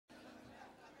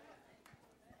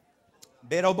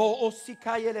For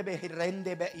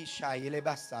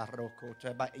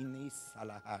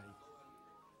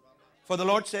the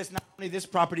Lord says not only this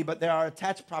property, but there are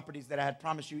attached properties that I had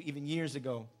promised you even years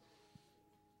ago.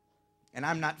 And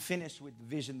I'm not finished with the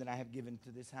vision that I have given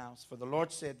to this house. For the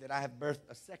Lord said that I have birthed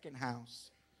a second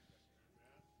house,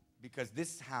 because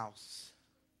this house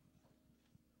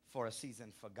for a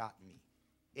season forgot me.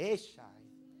 Ashe.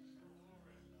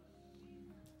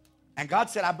 And God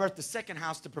said I birthed the second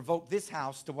house to provoke this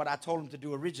house to what I told him to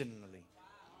do originally.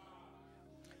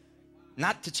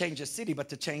 Not to change a city, but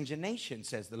to change a nation,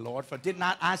 says the Lord. For did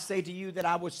not I say to you that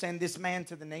I would send this man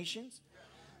to the nations?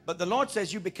 But the Lord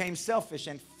says you became selfish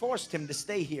and forced him to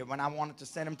stay here when I wanted to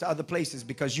send him to other places,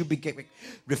 because you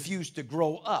refused to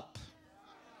grow up,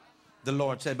 the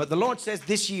Lord said. But the Lord says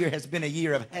this year has been a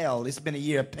year of hell. It's been a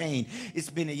year of pain. It's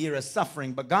been a year of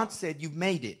suffering. But God said you've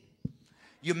made it.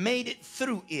 You made it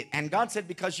through it. And God said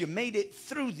because you made it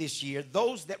through this year,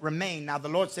 those that remain, now the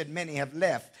Lord said many have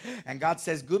left. And God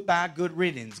says goodbye, good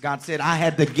riddance. God said I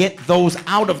had to get those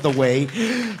out of the way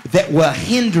that were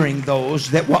hindering those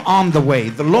that were on the way.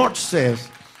 The Lord says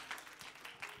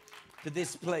to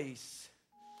this place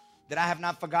that I have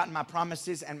not forgotten my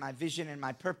promises and my vision and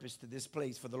my purpose to this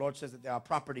place. For the Lord says that there are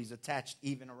properties attached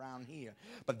even around here.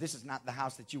 But this is not the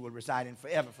house that you will reside in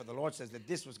forever. For the Lord says that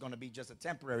this was going to be just a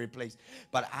temporary place.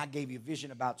 But I gave you a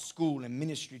vision about school and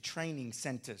ministry training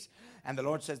centers. And the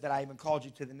Lord says that I even called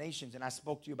you to the nations. And I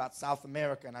spoke to you about South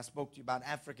America. And I spoke to you about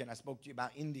Africa. And I spoke to you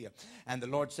about India. And the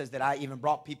Lord says that I even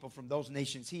brought people from those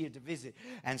nations here to visit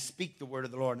and speak the word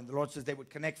of the Lord. And the Lord says they would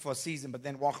connect for a season but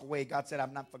then walk away. God said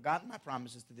I've not forgotten my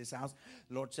promises to this house.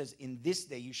 The Lord says in this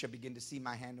day you shall begin to see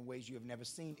my hand in ways you have never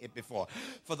seen it before.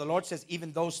 For the Lord says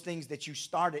even those things that you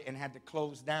started and had to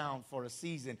close down for a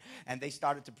season, and they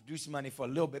started to produce money for a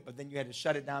little bit, but then you had to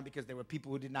shut it down because there were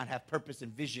people who did not have purpose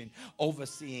and vision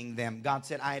overseeing them. God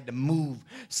said I had to move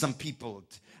some people.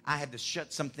 I had to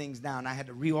shut some things down. I had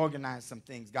to reorganize some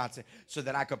things, God said, so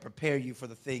that I could prepare you for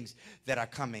the things that are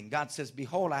coming. God says,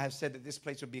 behold, I have said that this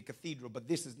place will be a cathedral, but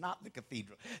this is not the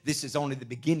cathedral. This is only the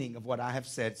beginning of what I have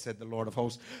said the Lord of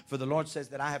hosts. For the Lord says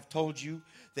that I have told you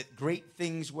that great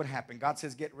things would happen. God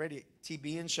says, get ready.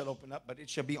 TBN shall open up, but it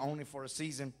shall be only for a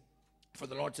season. For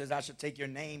the Lord says, I shall take your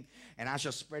name and I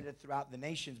shall spread it throughout the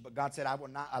nations. But God said, I will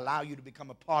not allow you to become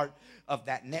a part of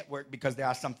that network because there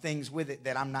are some things with it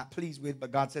that I'm not pleased with.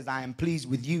 But God says, I am pleased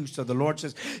with you. So the Lord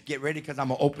says, get ready because I'm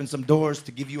going to open some doors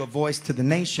to give you a voice to the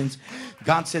nations.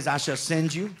 God says, I shall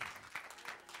send you.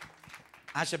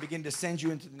 I shall begin to send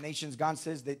you into the nations. God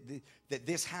says that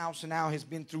this house now has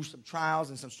been through some trials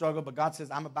and some struggle. But God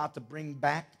says, I'm about to bring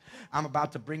back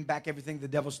everything the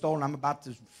devil stole. And I'm about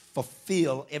to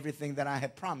fulfill everything that I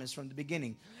had promised from the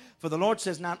beginning. For the Lord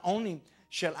says, not only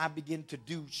shall I begin to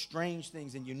do strange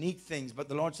things and unique things, but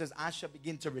the Lord says, I shall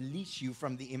begin to release you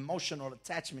from the emotional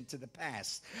attachment to the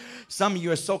past. Some of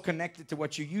you are so connected to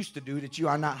what you used to do that you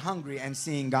are not hungry and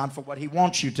seeing God for what he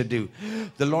wants you to do.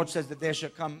 The Lord says that there shall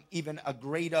come even a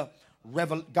greater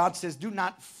revelation. God says, do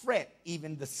not fret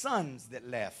even the sons that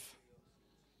left.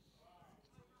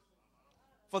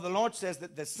 For the Lord says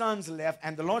that the sons left,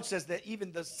 and the Lord says that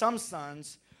even some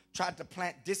sons tried to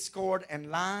plant discord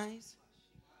and lies.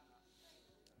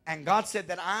 And God said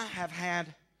that I have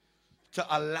had to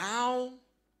allow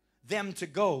them to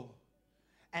go.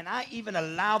 And I even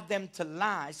allowed them to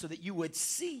lie so that you would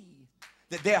see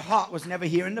that their heart was never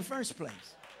here in the first place.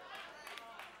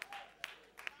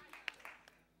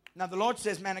 Now the Lord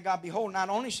says, man of God, behold, not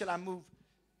only shall I move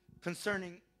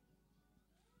concerning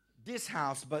this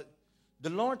house, but the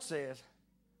Lord says,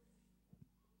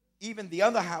 even the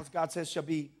other house, God says,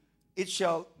 it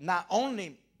shall not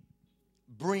only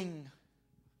bring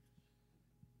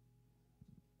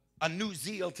a new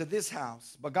zeal to this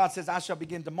house, but God says, I shall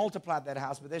begin to multiply that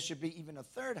house, but there should be even a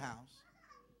third house.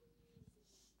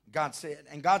 God said,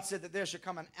 and God said that there should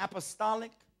come an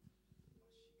apostolic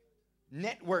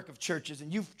network of churches,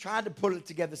 and you've tried to put it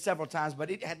together several times, but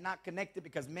it had not connected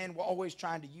because men were always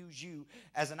trying to use you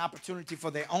as an opportunity for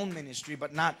their own ministry,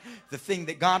 but not the thing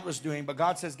that God was doing. But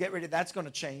God says, get ready, that's going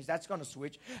to change, that's going to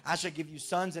switch. I shall give you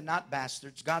sons and not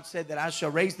bastards. God said that I shall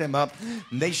raise them up,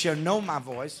 and they shall know my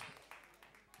voice.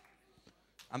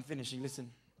 I'm finishing,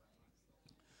 listen.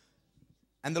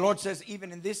 And the Lord says,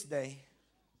 even in this day,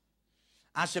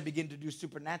 I shall begin to do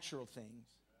supernatural things.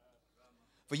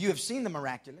 For you have seen the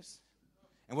miraculous,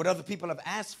 and what other people have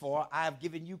asked for, I have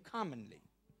given you commonly.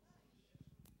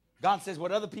 God says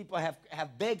what other people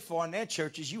have begged for in their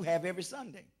churches, you have every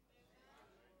Sunday.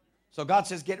 So God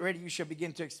says, get ready, you shall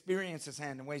begin to experience his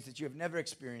hand in ways that you have never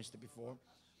experienced it before.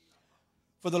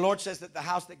 For the Lord says that the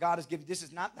house that God has given, this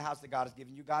is not the house that God has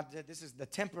given you. God said this is the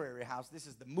temporary house. This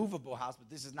is the movable house, but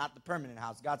this is not the permanent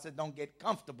house. God said don't get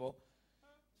comfortable.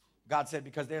 God said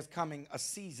because there's coming a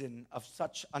season of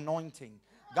such anointing.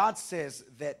 God says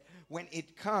that when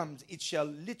it comes, it shall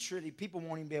literally, people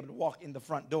won't even be able to walk in the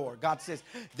front door. God says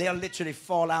they'll literally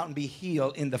fall out and be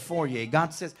healed in the foyer.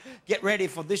 God says, get ready,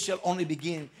 for this shall only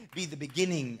be the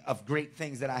beginning of great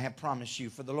things that I have promised you.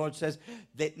 For the Lord says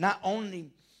that not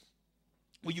only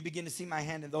will you begin to see my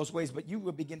hand in those ways, but you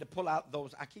will begin to pull out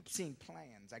those. I keep seeing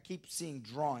plans. I keep seeing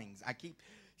drawings. I keep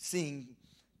seeing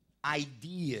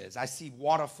ideas. I see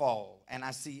waterfall, and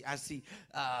I see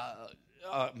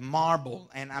marble,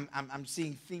 and I'm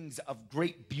seeing things of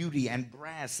great beauty and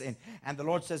brass, and the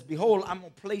Lord says, behold, I'm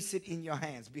going to place it in your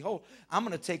hands. Behold, I'm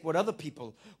going to take what other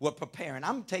people were preparing.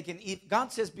 I'm taking it.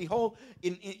 God says, behold,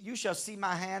 you shall see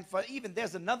my hand, for even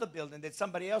there's another building that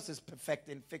somebody else is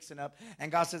perfecting, fixing up,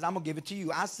 and God says, I'm going to give it to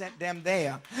you. I sent them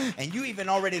there, and you even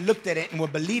already looked at it and were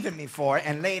believing me for it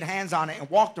and laid hands on it and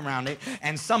walked around it,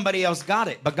 and somebody else got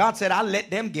it. But God said, I let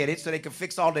them get it so they could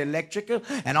fix all the electrical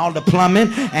and all the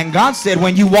plumbing, and God said,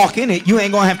 when you walk in it, you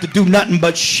ain't gonna have to do nothing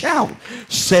but shout,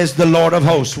 says the Lord of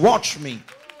hosts. Watch me.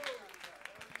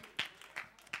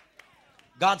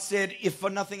 God said, if for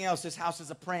nothing else, this house is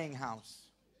a praying house.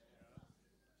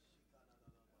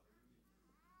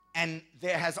 And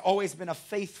there has always been a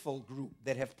faithful group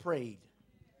that have prayed.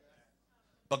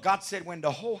 But God said, when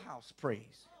the whole house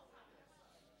prays.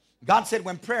 God said,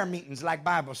 when prayer meetings like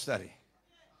Bible study,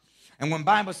 and when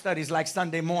Bible studies like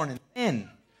Sunday morning, then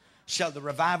shall the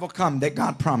revival come that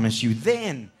God promised you.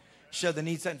 Then shall the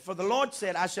needs. For the Lord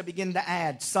said, I shall begin to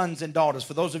add sons and daughters.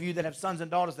 For those of you that have sons and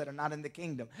daughters that are not in the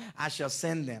kingdom, I shall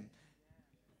send them.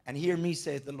 And hear me,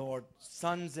 saith the Lord,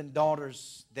 sons and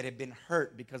daughters that have been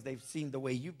hurt because they've seen the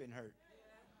way you've been hurt.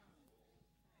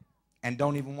 And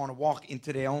don't even want to walk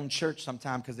into their own church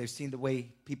sometime because they've seen the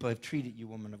way people have treated you,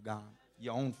 woman of God.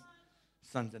 Your own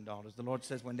sons and daughters. The Lord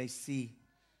says when they see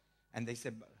and they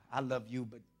say, I love you,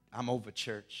 but I'm over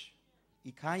church.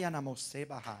 The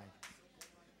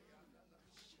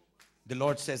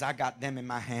Lord says, I got them in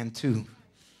my hand too,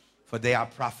 for they are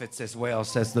prophets as well,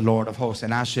 says the Lord of hosts,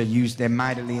 and I shall use them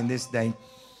mightily in this day.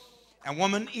 And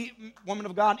woman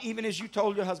of God, even as you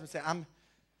told your husband, say,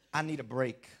 I need a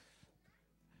break.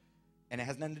 And it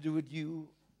has nothing to do with you,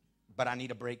 but I need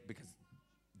a break because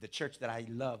the church that I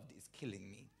loved is killing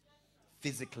me.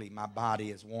 Physically, my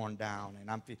body is worn down, and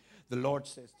the Lord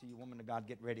says to you, woman of God,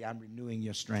 get ready. I'm renewing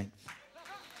your strength.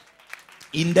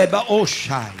 And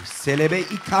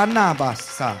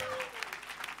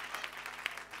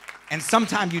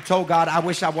sometimes you told God, I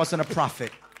wish I wasn't a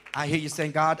prophet. I hear you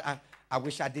saying, God, I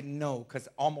wish I didn't know, because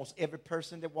almost every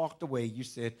person that walked away, you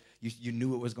said you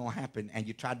knew it was going to happen, and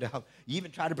you tried to help. You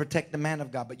even tried to protect the man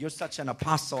of God, but you're such an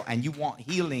apostle, and you want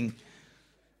healing,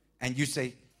 and you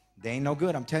say, they ain't no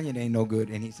good. I'm telling you, they ain't no good.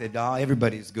 And he said, oh,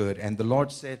 everybody's good. And the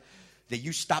Lord said that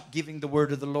you stop giving the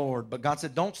word of the Lord. But God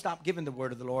said, don't stop giving the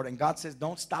word of the Lord. And God says,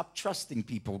 don't stop trusting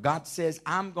people. God says,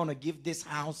 I'm going to give this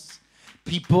house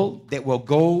people that will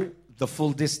go the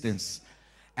full distance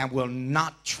and will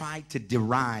not try to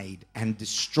deride and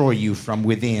destroy you from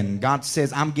within. God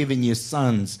says, I'm giving you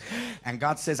sons. And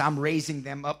God says, I'm raising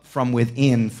them up from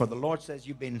within. For the Lord says,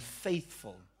 you've been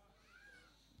faithful.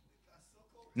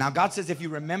 Now, God says, if you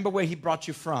remember where he brought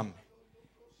you from,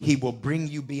 he will bring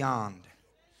you beyond.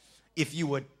 If you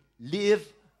would live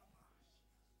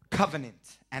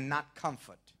covenant and not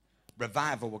comfort,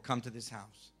 revival will come to this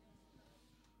house.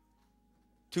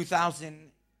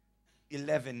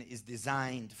 2011 is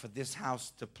designed for this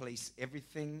house to place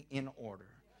everything in order.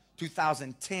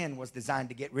 2010 was designed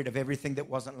to get rid of everything that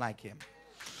wasn't like him.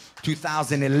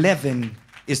 2011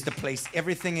 is to place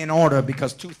everything in order,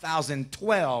 because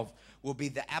 2012 will be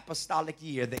the apostolic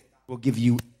year that will give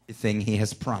you everything he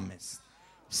has promised,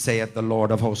 saith the Lord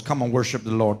of hosts. Come on, worship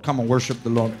the Lord. Come on, worship the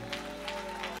Lord.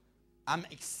 I'm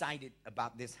excited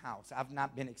about this house. I've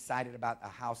not been excited about a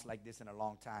house like this in a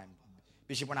long time.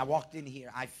 Bishop, when I walked in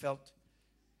here, I felt,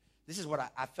 this is what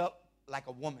I felt like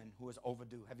a woman who was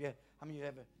overdue. How many of you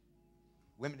ever,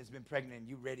 women that's been pregnant and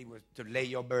you ready to lay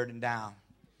your burden down?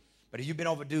 But if you've been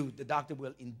overdue, the doctor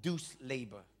will induce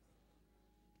labor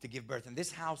to give birth. And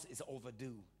this house is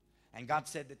overdue. And God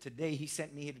said that today he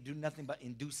sent me here to do nothing but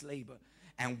induce labor.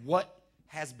 And what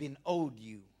has been owed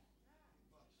you,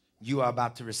 you are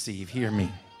about to receive. Hear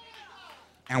me.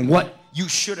 And what you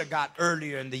should have got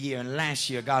earlier in the year and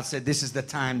last year, God said this is the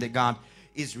time that God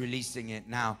is releasing it.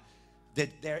 Now, that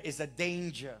there is a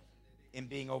danger in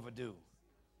being overdue,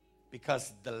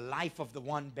 because the life of the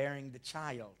one bearing the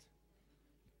child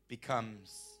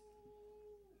becomes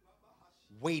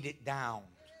weighted down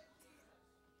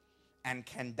and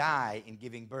can die in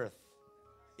giving birth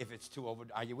if it's too over.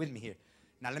 Are you with me here?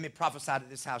 Now let me prophesy to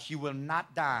this house. You will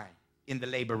not die in the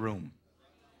labor room.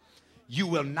 You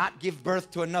will not give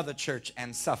birth to another church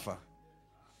and suffer.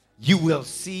 You will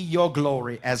see your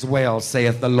glory as well,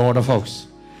 saith the Lord of hosts.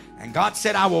 And God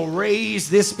said, I will raise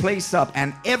this place up,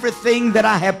 and everything that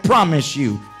I have promised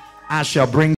you, I shall bring